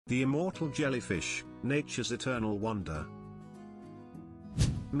The immortal jellyfish, nature's eternal wonder.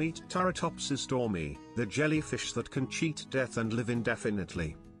 Meet Turritopsis dohrnii, the jellyfish that can cheat death and live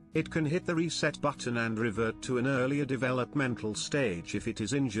indefinitely. It can hit the reset button and revert to an earlier developmental stage if it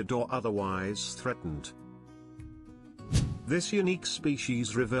is injured or otherwise threatened. This unique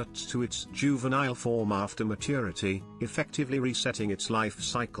species reverts to its juvenile form after maturity, effectively resetting its life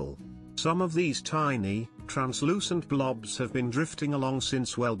cycle. Some of these tiny, translucent blobs have been drifting along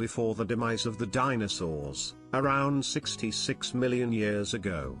since well before the demise of the dinosaurs, around 66 million years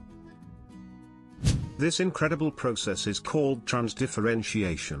ago. This incredible process is called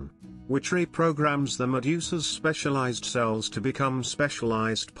transdifferentiation, which reprograms the medusa's specialized cells to become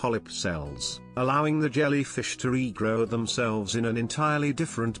specialized polyp cells, allowing the jellyfish to regrow themselves in an entirely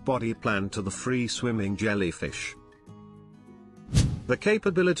different body plan to the free-swimming jellyfish. The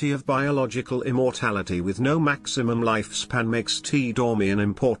capability of biological immortality with no maximum lifespan makes T. dohrnii an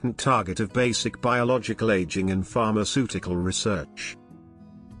important target of basic biological aging in pharmaceutical research.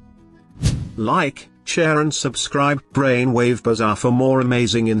 Like, share and subscribe Brainwave Bazaar for more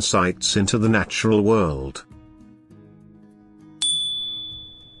amazing insights into the natural world.